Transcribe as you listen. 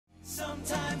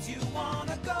you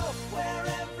wanna go where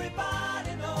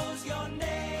everybody knows your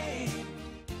name.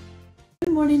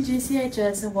 Good morning,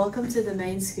 GCHS, and welcome to the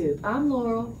Main Scoop. I'm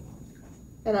Laurel.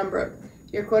 And I'm Brooke.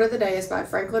 Your quote of the day is by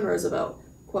Franklin Roosevelt.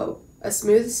 Quote, "A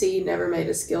smooth sea never made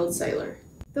a skilled sailor."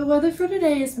 The weather for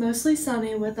today is mostly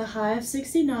sunny with a high of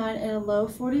 69 and a low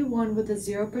 41 with a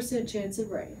 0% chance of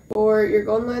rain. For your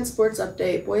Golden Line Sports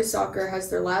Update, boys soccer has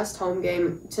their last home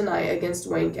game tonight against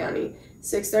Wayne County.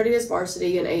 6:30 is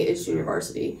varsity and 8 is junior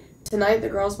varsity. Tonight, the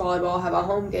girls volleyball have a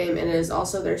home game and it is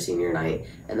also their senior night.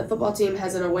 And the football team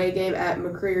has an away game at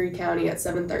McCreary County at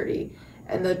 7:30.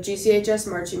 And the GCHS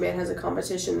Marching Band has a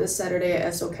competition this Saturday at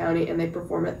Estill County and they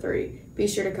perform at 3. Be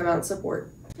sure to come out and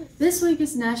support. This week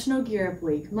is National Gear Up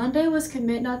Week. Monday was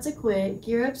Commit Not to Quit.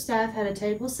 Gear Up staff had a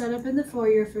table set up in the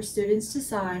foyer for students to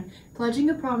sign, pledging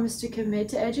a promise to commit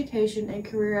to education and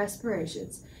career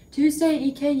aspirations. Tuesday,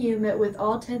 EKU met with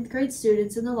all 10th grade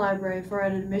students in the library for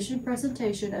an admission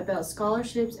presentation about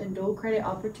scholarships and dual credit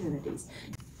opportunities.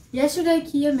 Yesterday,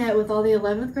 Kia met with all the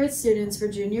 11th grade students for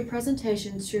junior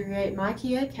presentations to create My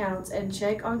Kia accounts and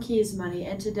check on Kia's money,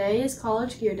 and today is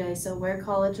College Gear Day, so wear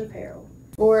college apparel.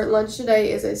 For lunch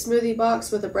today is a smoothie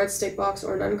box with a breadstick box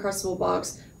or an Uncrustable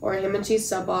box or a ham and cheese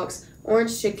sub box,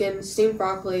 orange chicken, steamed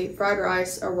broccoli, fried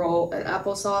rice, a roll, an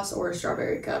applesauce, or a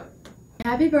strawberry cup.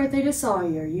 Happy birthday to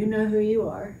Sawyer. You know who you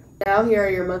are. Now here are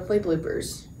your monthly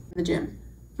bloopers. The gym.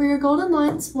 For your Golden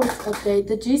Line Sports Update,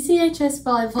 the GCHS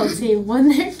volleyball team won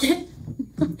their game.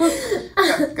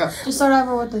 Go. Just start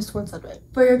over with the sports update.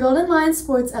 For your Golden Line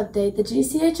Sports Update, the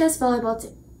GCHS volleyball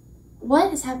team.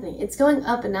 What is happening? It's going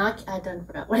up and now I don't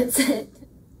forgot what it said.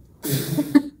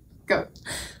 Go.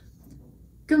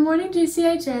 Good morning,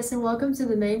 GCHS, and welcome to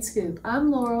the Main Scoop. I'm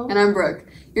Laurel. And I'm Brooke.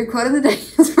 Your quote of the day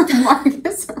is from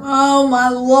Marcus. Oh my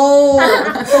lord!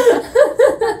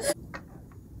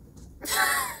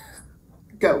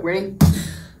 Go, ready?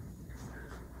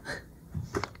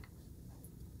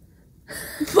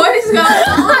 What is going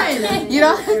on? You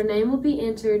know, Your name will be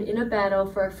entered in a battle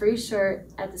for a free shirt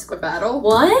at the a school. battle?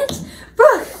 What?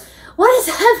 Brooke, what is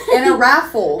happening? In a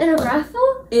raffle. In a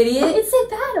raffle? Idiot. It's a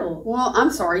battle. Well,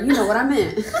 I'm sorry. You know what I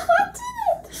meant. No, I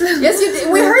didn't. Yes, you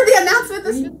did. We heard the announcement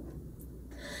this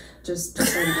Just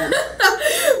say it again.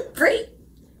 Great.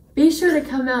 Be sure to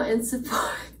come out and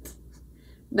support.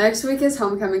 Next week is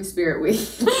Homecoming Spirit Week.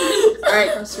 Alright,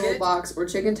 Crustable box or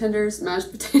chicken tenders,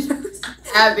 mashed potatoes.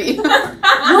 Abby. What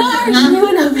are you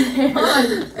doing over there?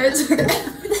 It's Can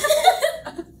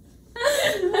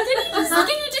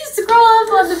you just scroll up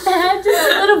on the pad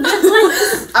just a little bit,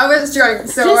 please? I was trying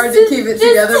so Just hard to keep it just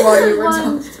together while you were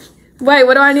one. talking. Wait,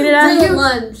 what do I need it Were you-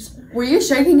 Lunch. Were you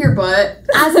shaking your butt?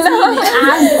 I seen it.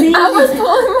 I seen I was it.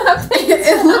 pulling my pants.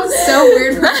 It looks so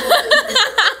weird.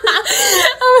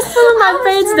 I was pulling my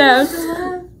pants down.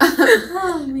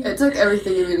 Oh, man. It took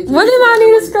everything in me to keep What it do I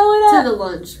together. need to scroll it To up? the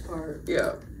lunch part.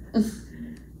 Yeah.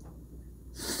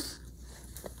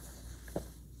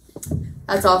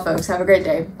 That's all, folks. Have a great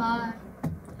day. Bye.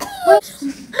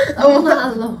 Oh my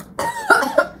lord.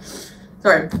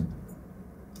 Sorry.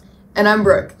 And I'm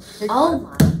Brooke. Oh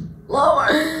my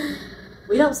Lord.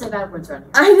 We don't say bad words right now.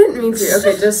 I didn't mean to.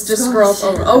 Okay, just scroll up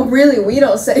over. Oh, really? We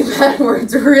don't say bad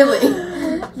words, really?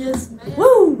 Yes, ma'am.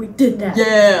 Woo! We did that.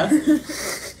 Yeah.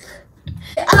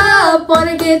 Up,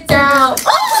 wanna get down.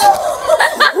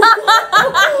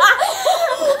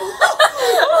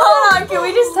 Hold on, can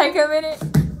we just take a minute?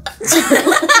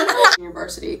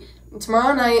 University.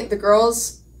 Tomorrow night, the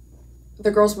girls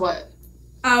what?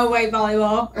 Oh wait,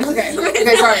 volleyball. Okay,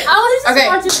 sorry. I was just Okay,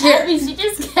 watching here. Abby. She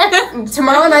just kept.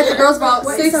 Tomorrow night, the girls ball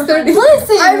 6:30.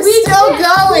 Listen, I'm we still can't-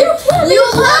 going. You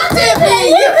laughed at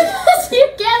me. You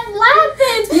kept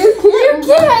laughing. You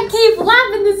can't keep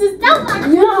laughing. This is not my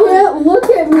You can't look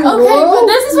at me. Okay, bro. but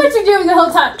this is what you're doing the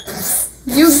whole time.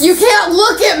 You can't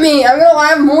look at me. I'm gonna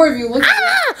have more of you look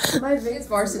at me. My advanced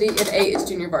varsity and 8 is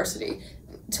junior varsity.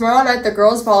 Tomorrow night, the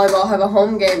girls volleyball have a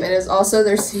home game and it's also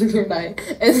their senior night.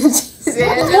 And the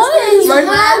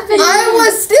I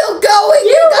was still going.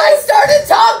 You guys started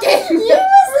talking. You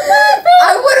was laughing.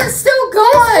 I would have still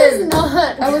This is gone.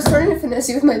 not. I was trying to finesse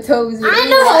you with my toes. I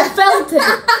know. I felt it.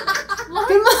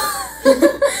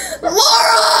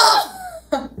 Laura!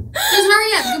 Just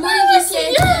hurry up. Good morning,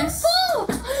 GCHS.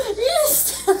 Yes.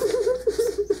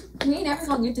 We ain't never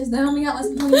gonna get this done. We got less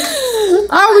than 20 minutes.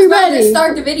 Are we Let's ready?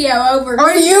 start the video over.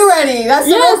 Are you ready? That's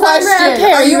the real Yes, I'm question. ready.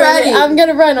 Okay, Are you ready? I'm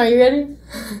gonna run. Are you ready?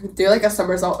 Do like a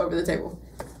somersault over the table.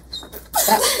 What's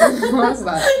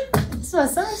that? It's my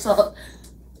somersault.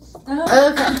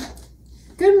 Oh. Okay.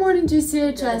 Good morning, Do it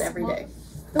GCHS. every day.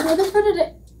 The weather for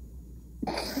today.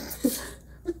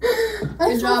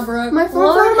 Good job, Brooke. My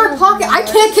phone's out of my pocket. I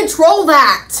can't control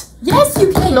that. Yes,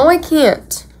 you can. No, I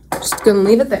can't. Just gonna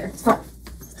leave it there. It's fine.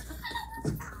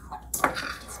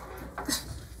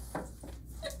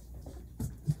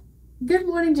 Good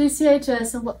morning,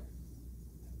 GCHS. And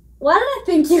Why did I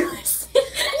think you were saying?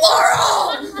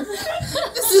 Laurel!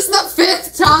 This is the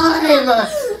 5th time! I'm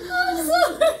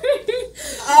sorry.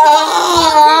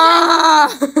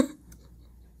 Ah!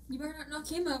 You better not knock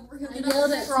him over. He'll I get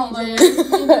yelled up at from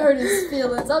TJ. He hurt his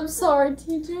feelings. I'm sorry,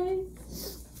 TJ.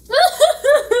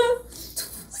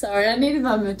 Sorry, I needed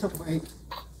my mental break.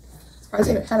 I had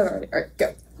it already. Alright,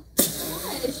 go.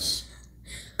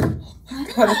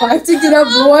 God, if I have to get up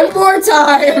one more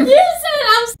time! You said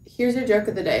I'm. Here's your joke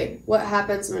of the day. What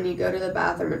happens when you go to the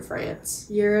bathroom in France?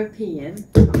 European.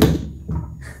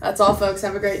 That's all, folks.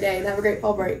 Have a great day and have a great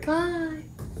fall break. Bye.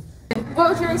 What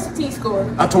was your ACT score?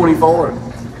 I 24. What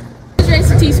was your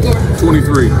ACT score?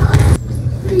 23.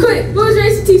 Quick, what was your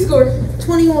ACT score?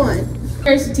 21.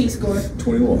 Your ACT score?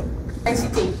 21.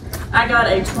 ACT. I got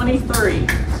a 23.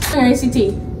 Your ACT.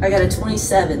 I got a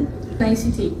 27.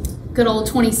 ACT. Good old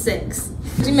 26.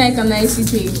 What did you make on the ACT?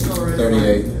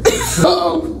 38.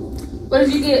 Uh-oh. What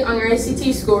did you get on your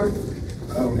ACT score?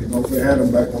 I don't even know if we had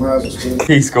them back when I was in school.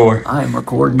 T-score. I am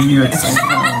recording you at the same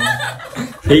time.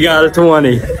 He got a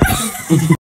 20.